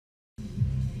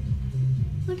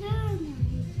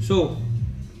So,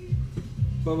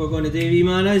 what we're going to do, wee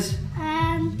man, is? Do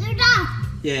that.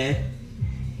 Yeah,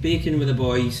 baking with the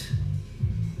boys.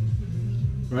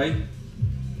 Right?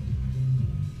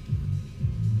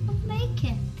 What make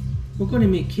it? We're going to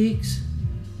make cakes.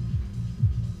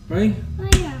 Right?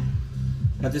 Where?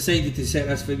 I decided to set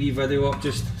this wee video up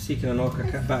just so you can knock a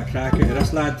bit of crack out of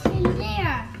this lad. In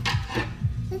there.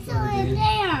 It's all in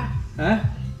there. Huh?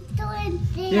 It's all in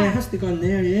there. Yeah, it has to go in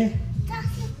there, yeah. That's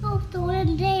supposed to go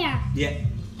in there. Yeah.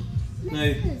 Now,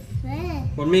 This is it.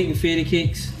 we're making fairy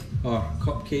cakes, or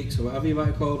cupcakes, or whatever you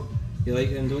want to call them. You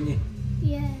like them, don't you?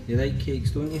 Yeah. You like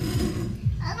cakes, don't you?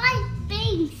 I like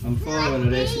beans. I'm following I the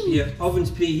like recipe. beans. Your oven's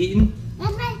preheating. I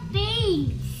like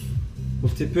beans.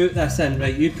 We've to put this in,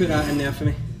 right? You put that in there for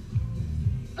me.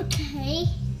 Okay.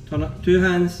 Turn up, 2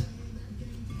 hands.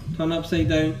 Turn upside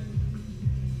down.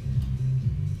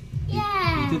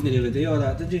 Yeah. You didn't really do all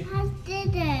that, did you? I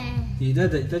did it. You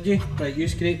did it, did you? Right, you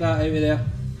scrape that out of there.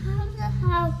 How's it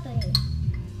helping?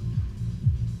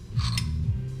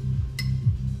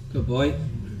 Good boy.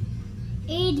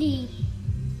 Ellie.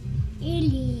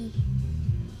 Ellie.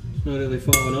 It's not really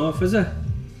falling off, is it?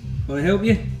 Want to help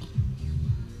you?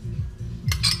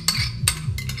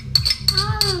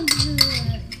 I'll do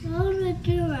it. I'll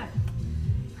do it.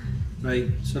 Right,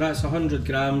 so that's 100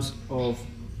 grams of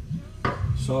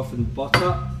softened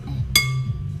butter.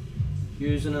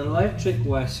 Using an electric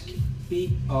whisk,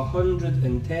 beat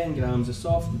 110 grams of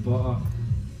softened butter.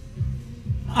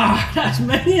 Ah, that's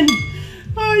minion!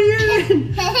 Oh,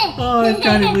 Euan! Oh, I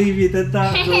can't believe you did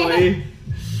that, no way.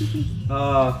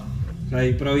 Oh,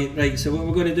 right, brilliant. Right, so what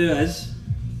we're going to do is,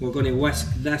 we're going to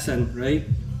whisk this in, right?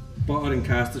 Butter and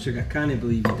caster sugar. I can't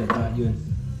believe you did that, Euan.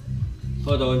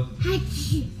 Hold on.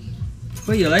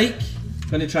 What you like?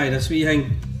 Going to try this wee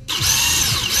thing.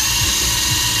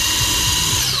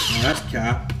 Oh, that's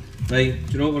cat. Right,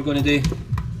 do you know what we're going to do?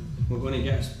 We're going to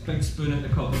get a big spoon out the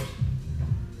cupboard.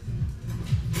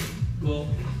 Go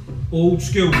old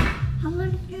school. I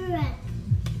want to do it.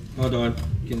 Hold on,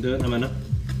 you can do it in a minute.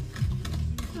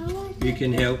 You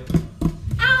can help.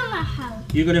 I want to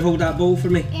help. You going to hold that bowl for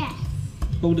me? Yes.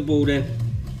 Hold the bowl then.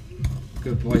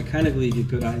 Good boy, can't believe you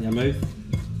put that in your mouth.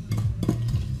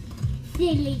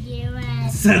 Silly Euan.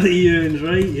 Silly Euan's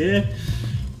right, yeah.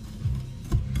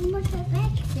 How much it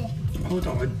makes it? Hold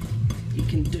on, you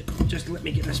can do, just let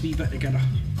me get this wee bit together.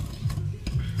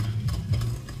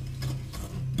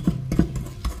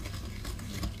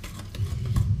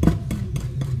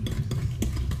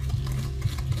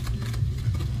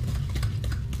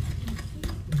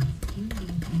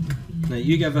 Now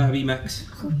you give that a wee mix,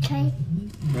 Okay.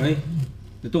 right?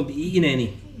 But don't be eating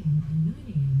any,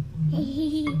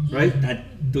 right? Dad,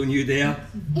 don't you dare,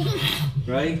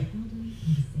 right?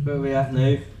 Where are we at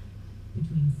now?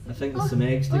 I think there's some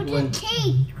eggs to go in.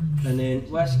 And then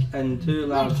whisk in 2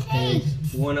 large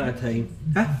eggs, 1 at a time.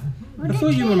 Huh? I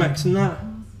thought you were mixing that.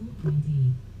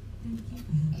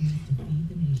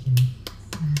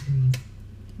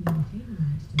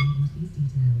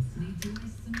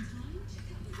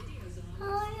 I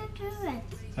want to do it.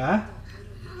 Huh?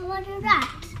 I want to do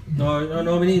that.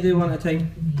 No, we need to do 1 at a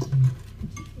time.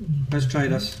 Let's try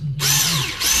this.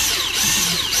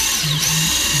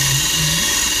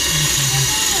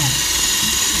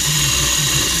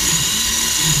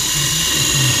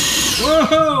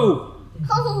 Whoa!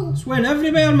 Oh, It's went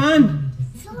everywhere, man.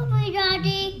 sorry,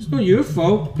 Daddy. It's not your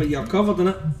fault, but you're covered in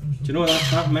it. Do you know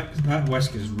that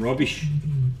whisk is rubbish?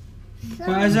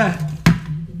 What is it?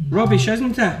 Rubbish,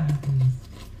 isn't it?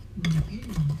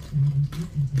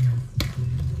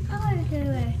 I want to do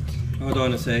it. Hold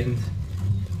on a second.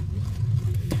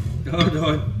 Hold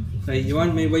on. Right, you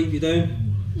want me to wipe you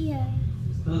down? Yeah.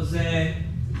 There's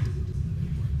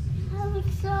How much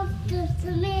soft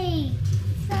to me?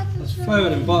 there's flour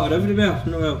and butter everywhere.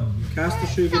 No, well, caster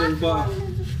sugar and butter.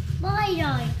 My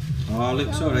Daddy. Oh,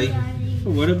 looks alright. Daddy.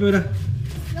 Don't worry about it.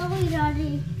 Sorry,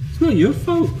 Daddy. It's not your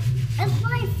fault. It's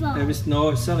my fault.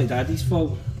 It's silly Daddy's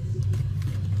fault.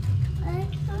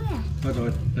 Hold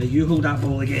on. Right, you hold that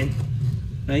bowl again.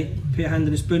 Right, put your hand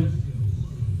in the spoon.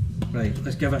 Right,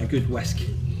 let's give it a good whisk.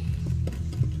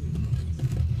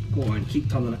 Go on, keep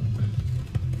turning it.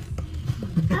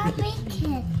 I'm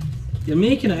making. You're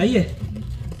making it, are you?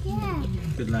 Yeah.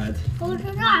 Good lad. Hold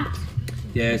it up.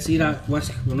 Yeah, see that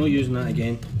whisk? We're not using that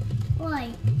again.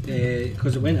 Why?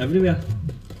 Because it went everywhere.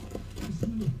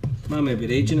 Mum may be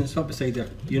raging, it's up beside their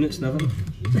units and everything.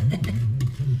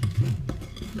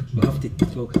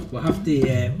 We'll have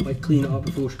to like clean it up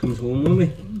before she comes home, won't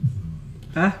we?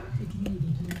 Huh?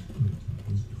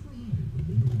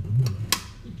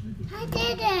 I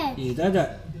did it. You did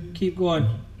it. Keep going.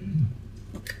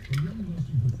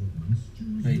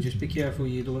 just be careful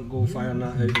you don't go firing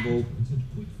that out the bowl.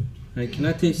 Right, can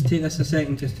I take this a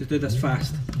second just to do this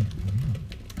fast?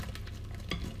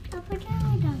 What we're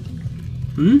doing, Daddy?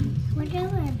 Hmm? We're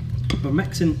doing. We're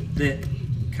mixing the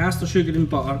caster sugar and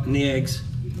butter and the eggs.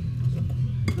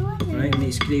 Right, and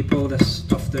you scrape all this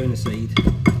stuff down the side.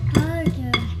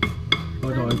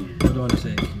 Hold on a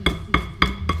sec.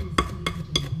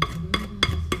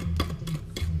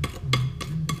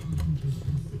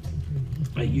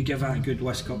 Right, you give that a good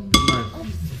whisk up now. Oh,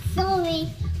 sorry,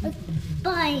 it's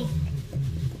bite.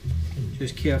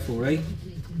 Just careful, right?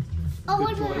 Oh, Good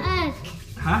what's boy. the egg?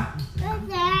 Huh? Where's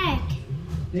the egg?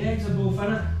 The eggs are both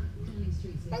in it.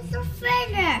 It's the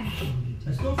finish.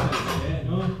 It's not finished yet,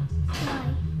 no.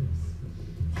 Why?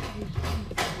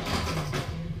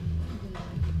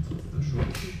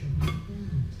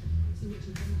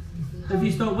 Have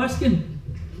you stopped whisking?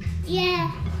 Yeah,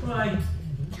 Why?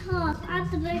 toss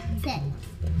and the mix it.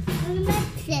 And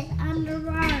mix it and the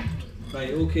round.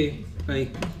 Right, okay.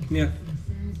 Right, come here.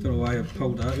 Don't know why I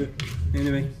pulled that out.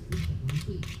 Anyway.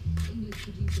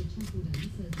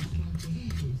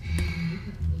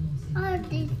 Oh,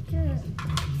 this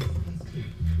too.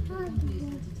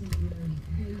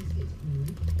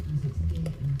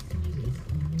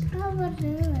 How we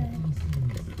doing?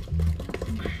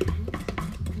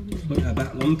 It's looking a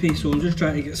bit lumpy, so I'm just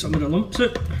trying to get some of the lumps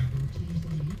out.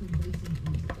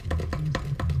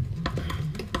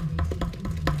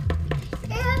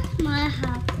 This might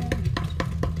happen.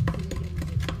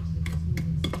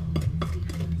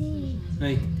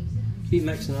 Right, keep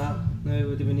mixing that. Now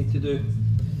what do we need to do?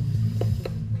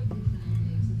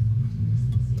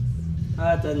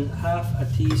 Add in half a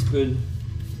teaspoon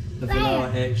of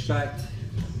vanilla extract.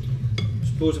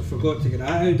 Suppose I forgot to get that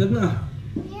out, didn't I?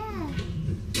 Yeah.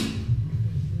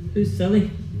 Who's silly?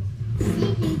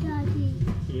 See, Daddy.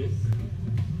 Yeah.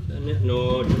 Is it in it?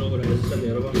 No, do you know what it is? It's in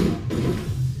the other one.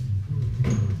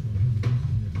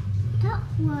 That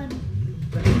one.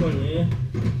 This one, yeah.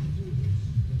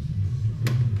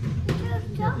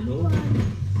 There's that You know.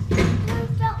 one.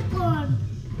 There's that one.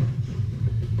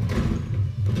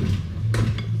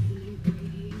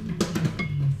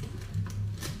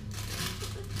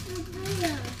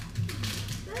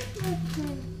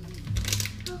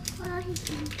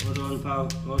 Hold on, pal.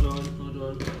 Hold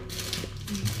on.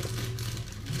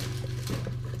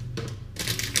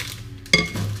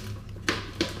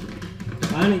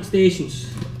 Panic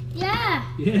stations. Yeah.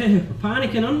 Yeah, we're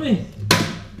panicking, aren't we?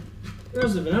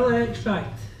 Where's the vanilla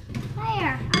extract?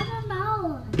 Where? I don't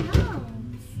know. No.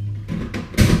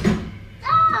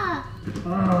 Ah!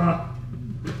 Ah.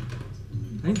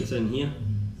 I think it's in here.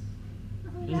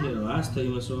 In here the last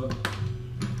time I saw it.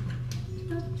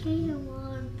 Okay, the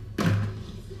one.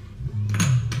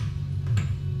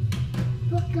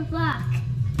 Look at back.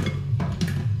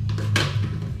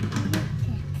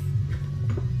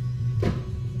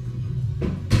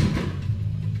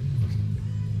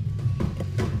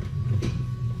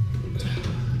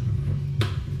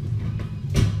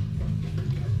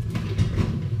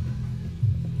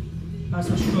 That's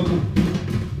a struggle.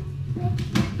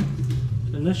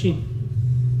 Finishing.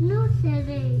 No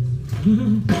silly.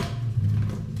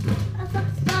 I thought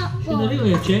that Should I one.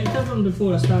 really have checked everything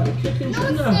before I started cooking,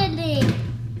 shouldn't No I? silly.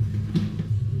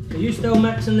 Are you still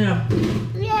mixing there?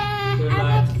 Yeah, Good I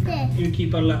lad. mixed it. You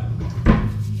keep her lip.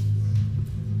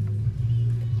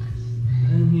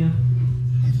 In here.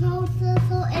 There's also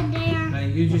in there. Right,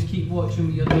 you just keep watching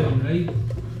what you're doing, right?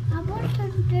 I want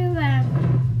to do it.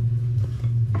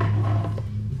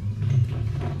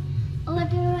 Oh,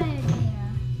 do it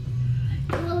here.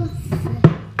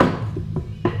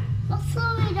 Oh,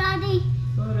 sorry, Daddy.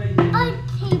 Alright. I'm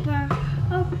paper.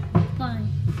 Oh, fine.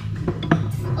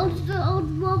 Oh, the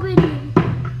old woman.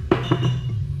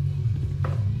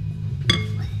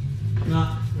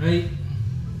 Nah, right.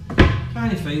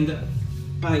 Can't find it.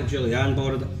 I think Julianne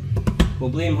borrowed it. We'll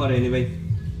blame her anyway.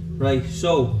 Right,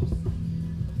 so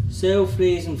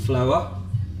self-raising flour.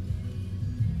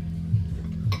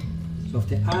 So I have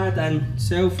to add in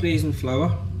self-raising flour.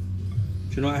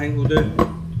 Do you know what I think we'll do?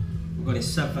 We're going to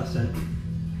sieve this in.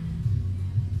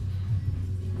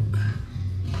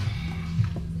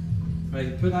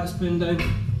 Right, put that spoon down.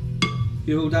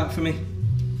 You hold that for me.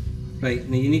 Right,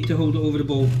 now you need to hold it over the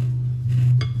bowl.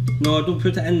 No, don't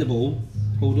put it in the bowl.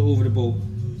 Hold it over the bowl.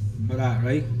 Like that,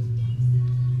 right?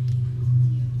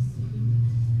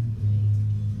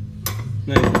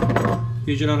 Now,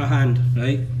 use your other hand,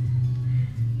 right?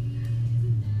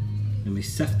 And we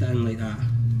sift it in like that.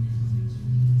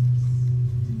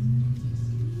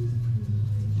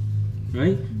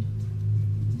 Right?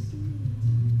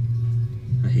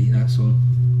 I hate that song.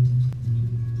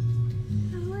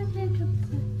 I wanted to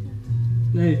put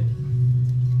Now,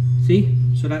 see?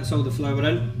 So that's all the flour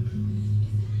in.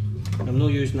 I'm not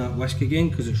using that whisk again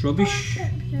because it's rubbish.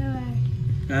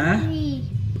 Ah?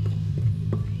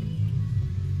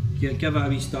 Give it a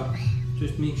wee stir.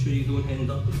 Just make sure you don't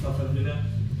end up with stuff everywhere.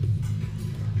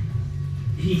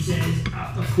 He says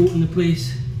after coating the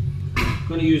place, I'm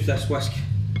going to use this whisk.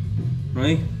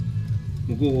 Right?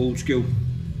 We'll go old school.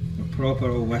 A proper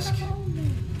old whisk.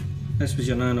 This was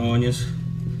your nana Anya's.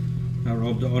 I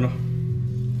robbed it on her.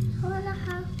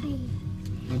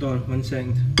 Hold on, 1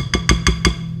 second.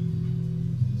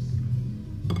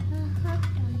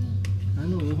 I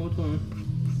know, hold on.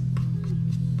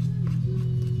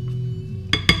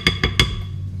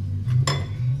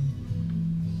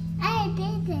 I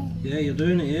did it. Yeah, you're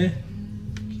doing it, yeah?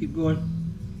 Keep going.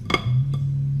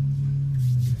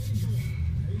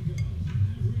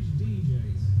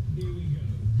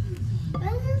 What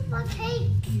does it take?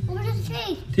 What does it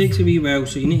take? Takes a wee while,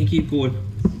 so you need to keep going.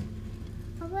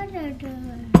 What do I do?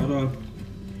 Hold on.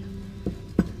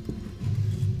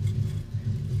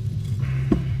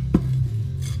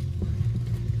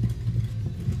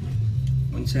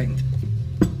 One second.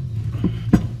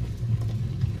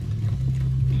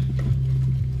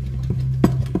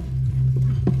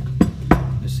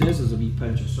 It says there's a wee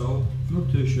pinch of salt. I'm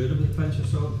not too sure about the pinch of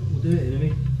salt, but we'll do it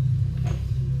anyway.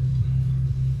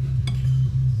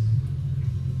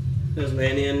 There's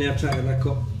Lenny in there trying to lick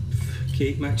up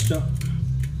cake mixture.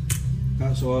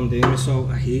 That's all I'm doing with salt.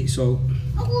 I hate salt.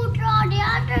 Oh, Daddy,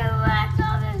 I do it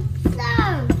on the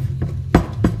stove.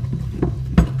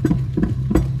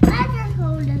 I just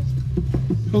hold it.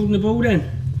 Holding the bowl then.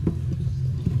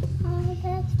 Oh,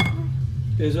 that's fine.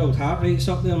 There's old heart rate's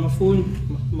up there on my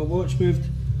phone. My watch moved.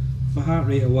 My heart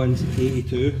rate at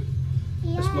 182.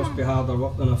 Yeah. This must be harder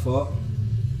work than I thought.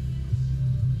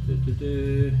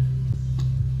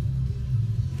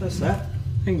 That's that.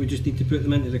 I think we just need to put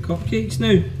them into the cupcakes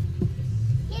now.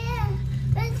 Yeah,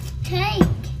 let's take.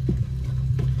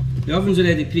 The oven's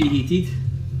already preheated.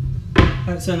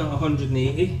 That's in at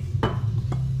 180.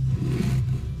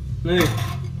 Now,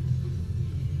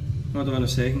 hold on a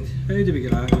second. How do we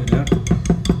get that out of there?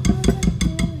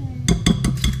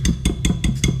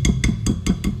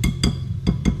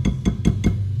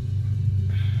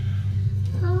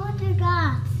 How do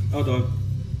that? Hold on.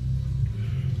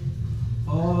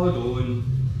 Hold on.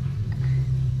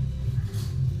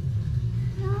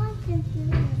 How to do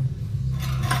it?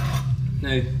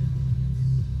 Now.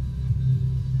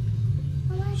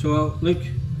 So look,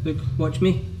 watch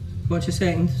me. Watch a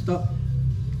second. Stop.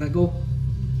 Let go.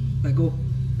 Let go.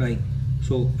 Right.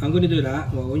 So I'm going to do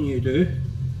that. What I want you to do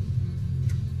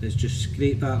is just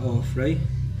scrape that off, right?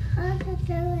 How to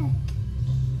do it?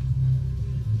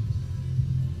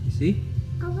 You see?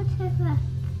 How to do it?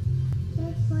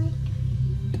 This way.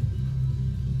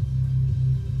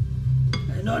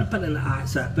 Not put in that,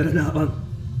 that's it, put in that one.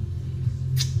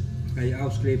 Right,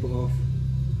 I'll scrape it off.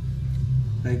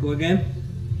 Right, go again.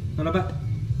 Not a bit.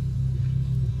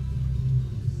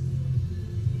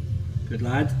 Good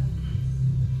lad.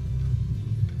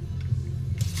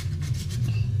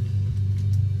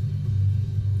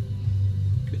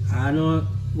 Good. I know,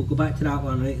 we'll go back to that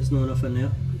one, right? There's not enough in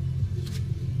there.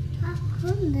 How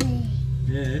could they?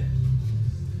 Yeah.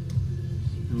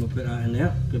 And we'll put that in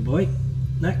there. Good boy.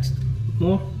 Next.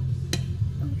 More.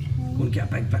 Okay. Go and get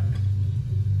a big bit.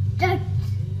 That.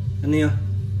 In there.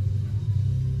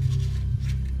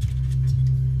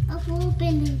 I've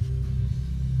opened it.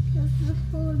 Just the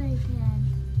hole again.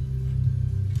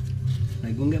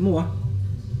 Right, go and get more.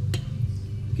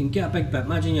 You can get a big bit.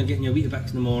 Imagine you're getting your Weetabix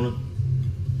in the morning.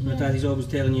 My daddy's always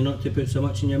telling you not to put so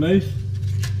much in your mouth.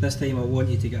 This time I want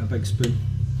you to get a big spoon.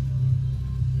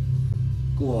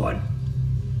 Go on.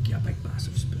 Get a big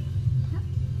massive spoon.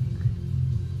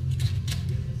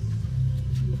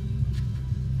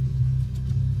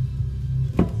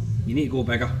 You need to go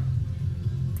bigger.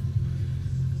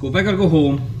 Go bigger, go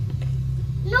home.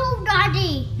 No,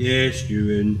 Daddy. Yes,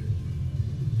 Euan.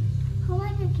 How am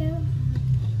I going to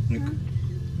do it?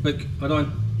 Look, hold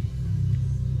on.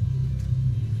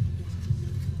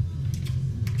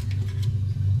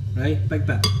 Right, big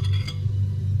bit.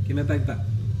 Give me a big bit.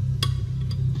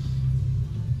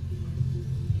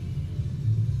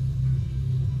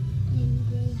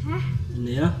 In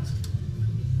there.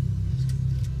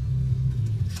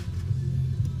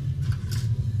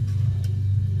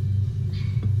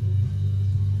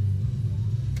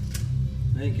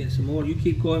 Right, get some more. You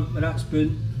keep going with that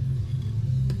spoon.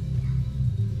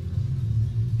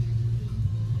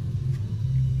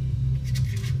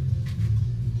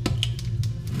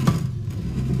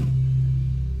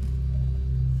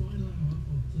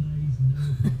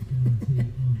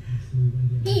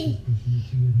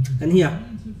 In here.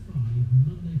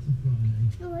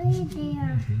 Right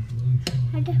there.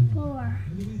 At the floor.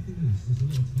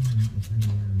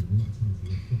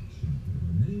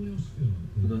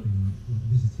 Hold on.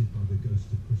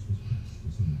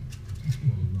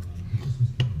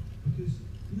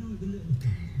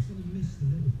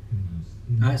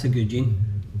 That's a good gene.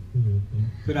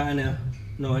 Put that in there,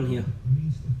 not in here.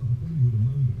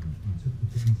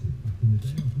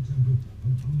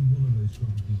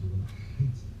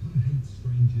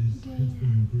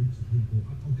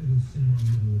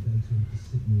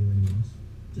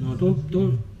 No, don't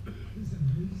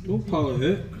pull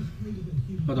it out.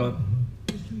 Hold on.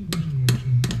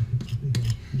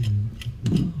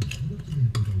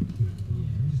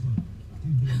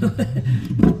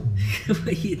 What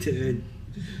are you doing?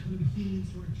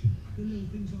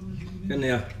 In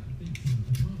there.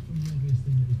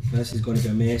 This is going to be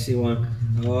a messy one.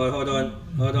 Oh, hold on.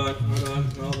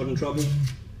 Oh, we're in trouble.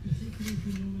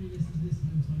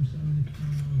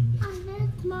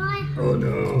 Oh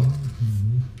no.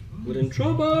 We're in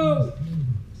trouble.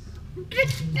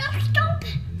 Stop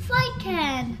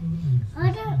fighting.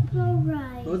 I don't go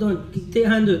right. Hold on. Take your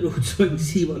hand out the road so I can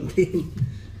see what I'm doing.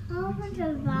 Over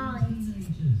the right.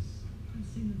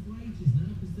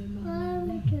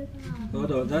 Over the right.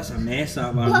 Hold on. That's a mess,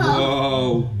 that one.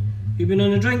 Whoa. You been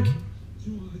on a drink?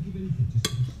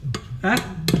 Huh?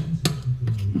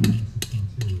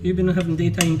 You been having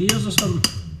daytime beers or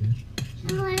something?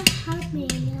 No, I have me.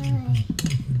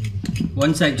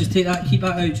 One sec, just take that, keep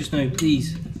that out just now,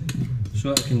 please.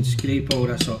 So I can scrape all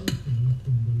this up.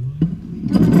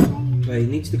 Right, it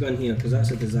needs to go in here because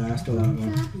that's a disaster, that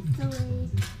one.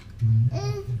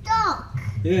 It's stuck.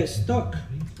 Yeah, it's stuck.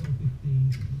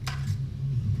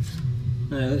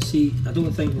 Now, let's see. I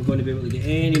don't think we're going to be able to get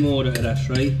any more out of this,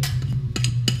 right?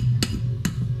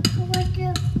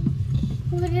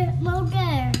 Hold it more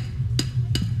there.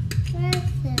 Where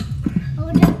is it?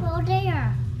 Hold it more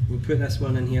there. We'll put this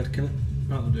one in here, can it?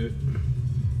 That'll do it.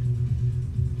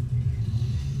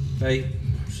 Right,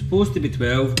 it's supposed to be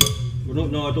 12, but we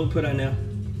don't know, don't put it in there.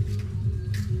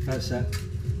 That's it.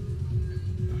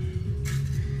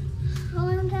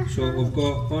 So we've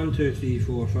got 1, 2, 3,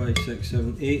 4, 5, 6,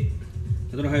 7, 8.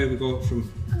 I don't know how we got from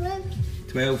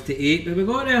 12 to 8, but we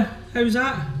got there. How's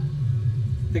that?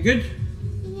 They good?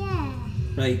 Yeah.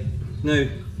 Right, now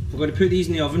we're going to put these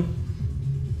in the oven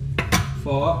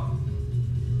for,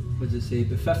 what does it say,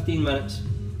 about 15 minutes.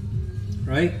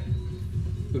 Right?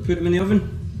 We'll put them in the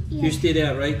oven. Yeah. You stay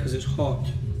there, right, because it's hot.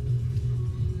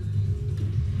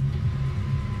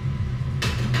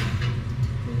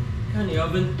 In the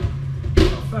oven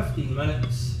for 15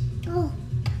 minutes. Oh.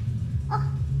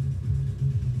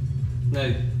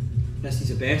 Now, this is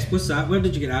the best. What's that? Where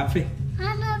did you get that from?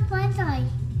 I'm not my eye.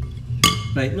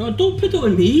 Right, no, don't put it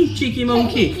on me, cheeky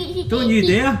monkey. Don't you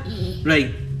dare.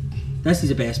 Right, this is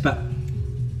the best bit.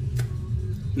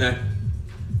 Now,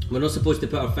 we're not supposed to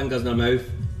put our fingers in our mouth,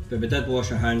 but we did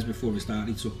wash our hands before we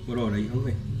started, so we're alright, aren't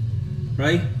we?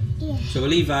 Right? Yeah. So we'll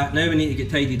leave that. Now we need to get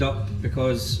tidied up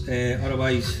because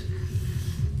otherwise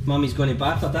Mummy's going to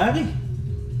batter Daddy.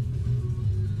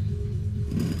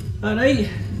 Alright?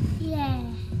 Yeah.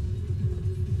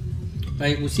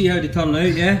 Right, we'll see how they turn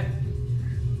out, yeah?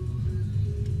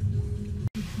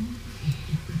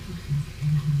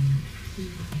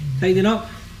 Tidying up?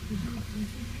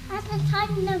 At the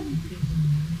time them.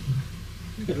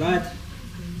 Good lad.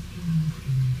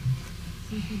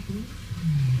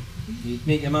 You'd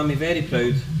make your mummy very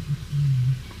proud.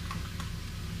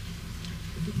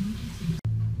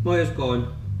 Moya's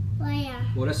gone. Where?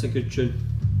 Well, that's a good tune.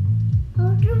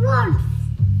 Oh, the one.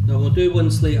 No, we'll do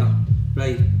ones later.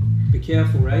 Right, be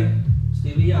careful, right?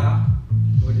 Stay where you are.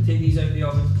 We're going to take these out of the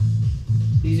oven.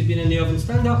 These have been in the oven.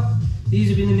 Stand up. These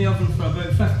have been in the oven for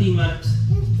about 15 minutes.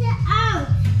 It's the out.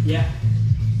 Yeah.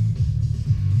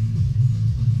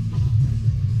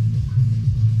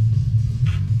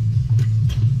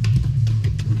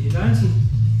 Are you dancing?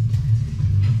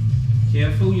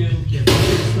 Careful, Euan. Careful.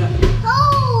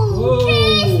 Oh,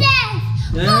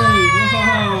 Jesus! Now,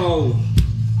 whoa!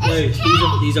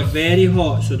 Now, these are very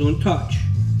hot, so don't touch.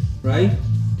 Right?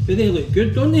 But they look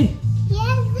good, don't they?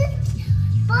 Yes,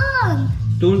 it's fun.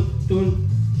 Don't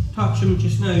touch them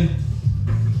just now.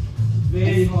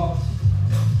 Very hot.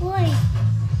 Boy,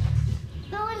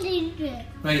 don't leave it.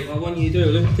 Right, what I want you to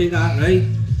do, look, take that, right?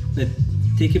 Now,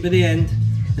 take it by the end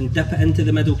and dip it into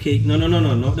the middle cake. No,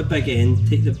 not the big end.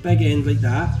 Take the big end like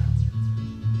that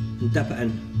and dip it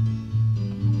in.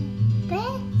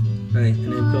 Right,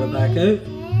 and then pull it back out.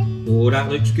 Oh, that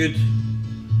looks good.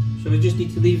 So we just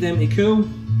need to leave them to cool.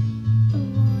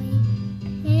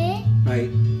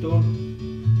 Right,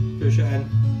 don't push it in.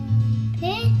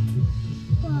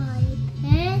 Wipe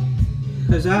it.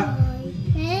 How's that?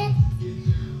 Wipe it.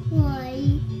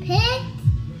 Wipe it.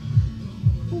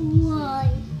 Wipe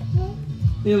it.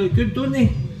 They look good, don't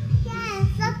they? Yes,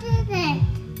 look at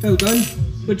it. Well done.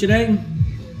 What do you reckon?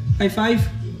 High five?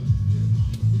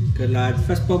 Good lad.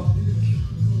 Fist bump.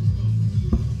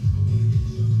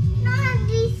 Not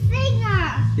these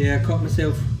fingers. Yeah, I cut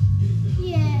myself.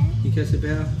 Yeah. You kiss it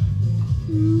better?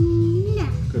 No.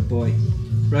 Good boy.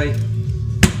 Right.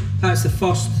 That's the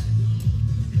first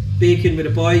bacon with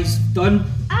the boys done.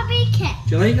 I'll bake it.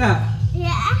 Do you like that?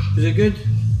 Yeah. Was it good?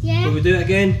 Yeah. Will we do it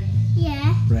again?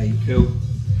 Yeah. Right, cool.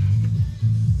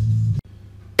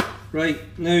 Right,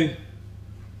 now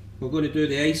we're going to do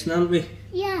the icing, aren't we?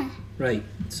 Yeah. Right,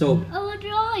 so, Oh, the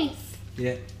rice.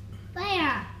 yeah,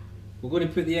 Where? we're going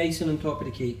to put the icing on top of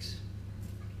the cakes.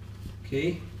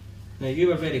 Okay? Now you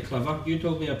were very clever. You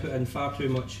told me I put in far too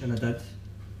much and I did.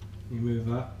 You move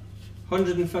that.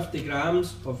 150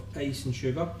 grams of ice and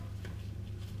sugar.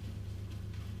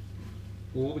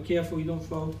 Oh, be careful you don't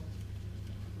fall.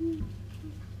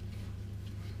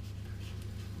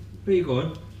 Where you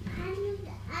going?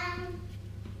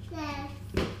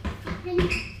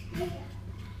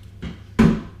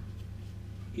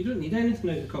 You don't need anything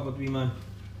out of the cupboard, wee man.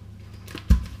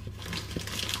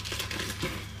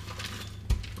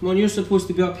 Come on, you're supposed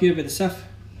to be up here with the sieve.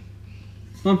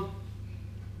 Come on.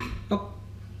 Up.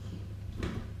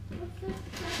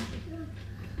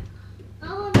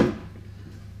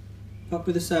 Up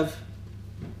with the sieve.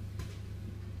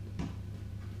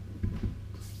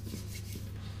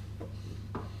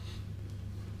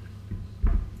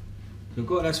 We've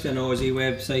got this for an Aussie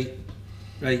website.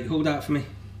 Right, hold that for me.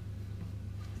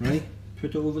 Right,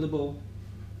 put it over the bowl.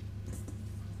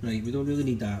 Right, we don't really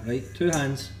need that, right? 2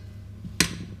 hands.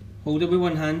 Hold it with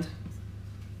 1 hand.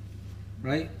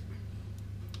 Right?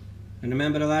 And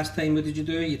remember the last time, what did you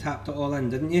do? You tapped it all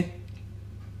in, didn't you?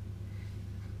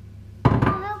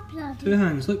 2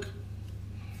 hands, look.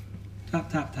 Tap,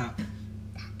 tap, tap.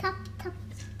 Tap, tap.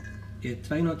 Yeah,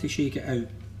 try not to shake it out.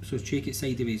 So shake it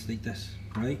sideways like this,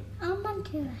 right? I'm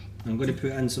onto it. I'm going to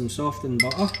put in some softened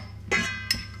butter.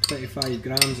 25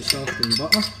 grams of softened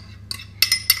butter.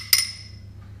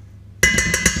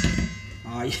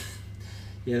 Aye.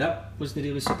 Yeah, that wasn't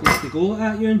really supposed to go like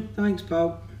that, Euan. Thanks,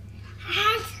 pal.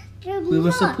 You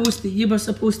were supposed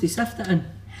to sift it in.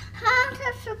 How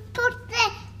to support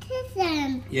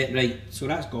them? Yeah, right. So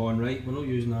that's gone, right? We're not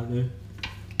using that now.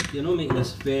 You're not making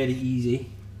this very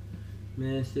easy.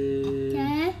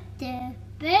 Method.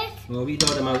 Oh, we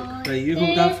got them out. Right, you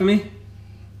hold that for me.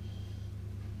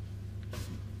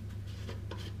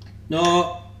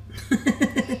 No.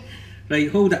 Right,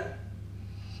 hold it.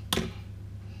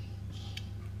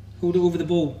 Hold it over the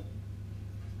bowl.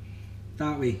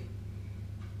 That way.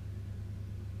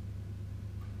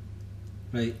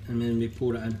 Right, and then we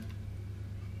pour it in.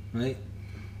 Right.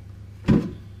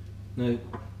 Now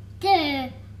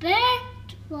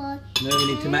we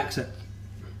need to mix it.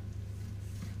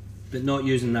 But not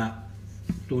using that.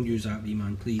 Don't use that, wee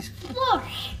man, please.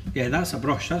 Brush. Yeah, that's a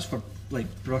brush. That's for like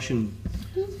brushing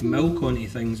milk onto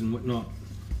things and whatnot.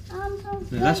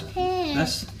 Now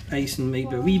this icing might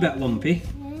be a wee bit lumpy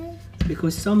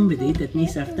because somebody didn't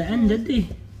sift it in, did they?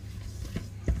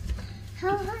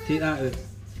 Take that out.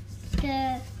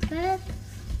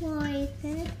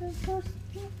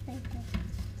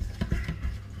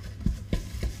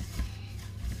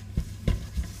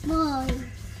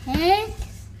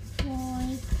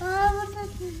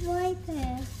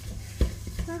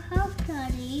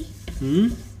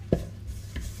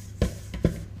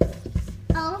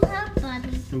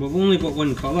 And we've only got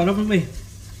one colour, haven't we?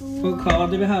 What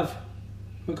colour do we have?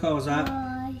 What colour's that?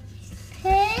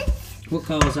 What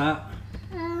colour's that?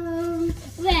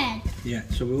 Red. Yeah,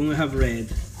 so we only have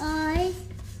red.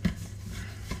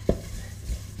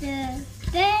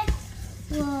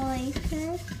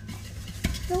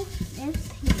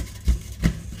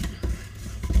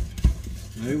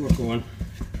 Now we're going.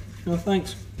 No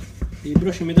thanks. Are you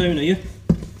brushing me down, are you?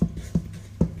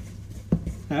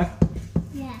 Huh?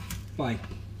 Yeah. Why?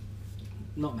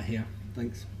 Not my hair,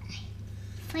 thanks.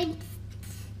 Thanks.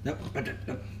 Yep.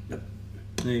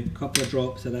 Now, a couple of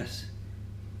drops of this.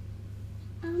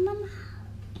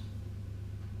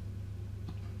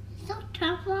 So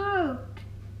tough out.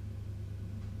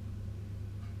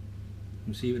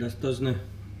 We'll see what this does now.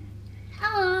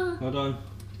 Oh. Hold on.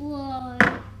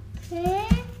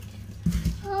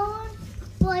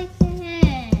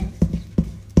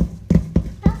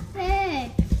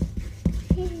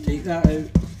 Take that out.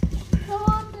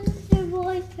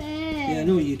 Yeah, I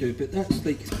know you do, but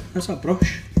that's a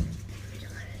brush.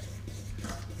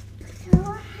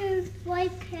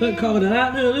 What colour is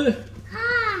that now, Lou?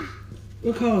 Ah,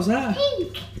 What colour is that?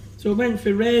 pink. So it went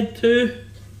from red to...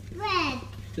 Red.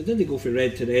 It didn't go from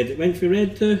red to red, it went from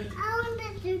red to... I want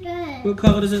to do that. What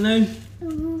colour is it now?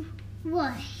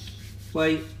 What?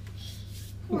 White.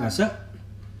 Well, that's it.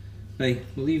 Right,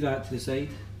 we'll leave that to the side.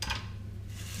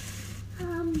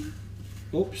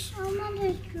 Oops. I want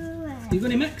to do it. You're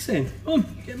going to mix then? Come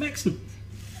on, get mixing.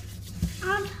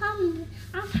 I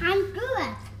can't do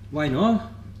it. Why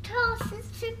not? Toss is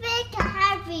too big and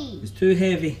heavy. It's too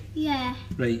heavy. Yeah.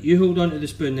 Right, you hold on to the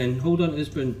spoon then. Hold on to the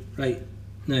spoon. Right,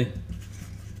 now.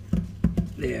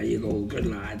 There you go, good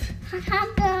lad.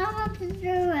 I want to do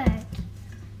it.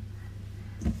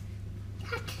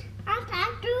 I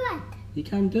can't do it. You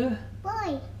can do it?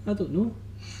 Boy. I don't know.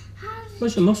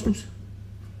 Where's your muscles?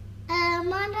 I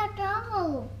want to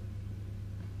go.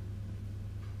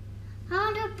 I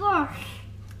want to brush.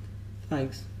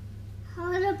 Thanks. I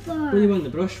want to brush. What do you want the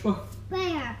brush for?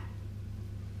 Where?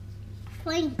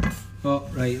 Thanks. Oh,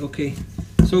 right, okay.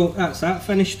 So that's that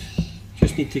finished.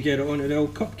 Just need to get it onto the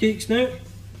old cupcakes now.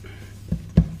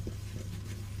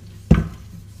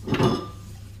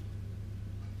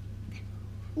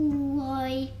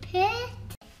 Wipe it.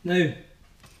 Now,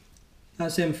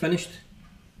 that's them finished.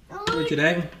 What do you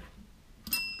reckon?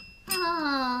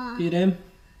 Ah. Do you them?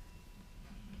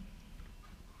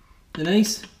 They're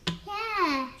nice?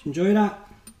 Yeah. Did you enjoy that?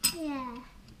 Yeah.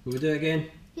 Will we do it again?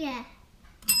 Yeah.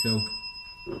 Cool.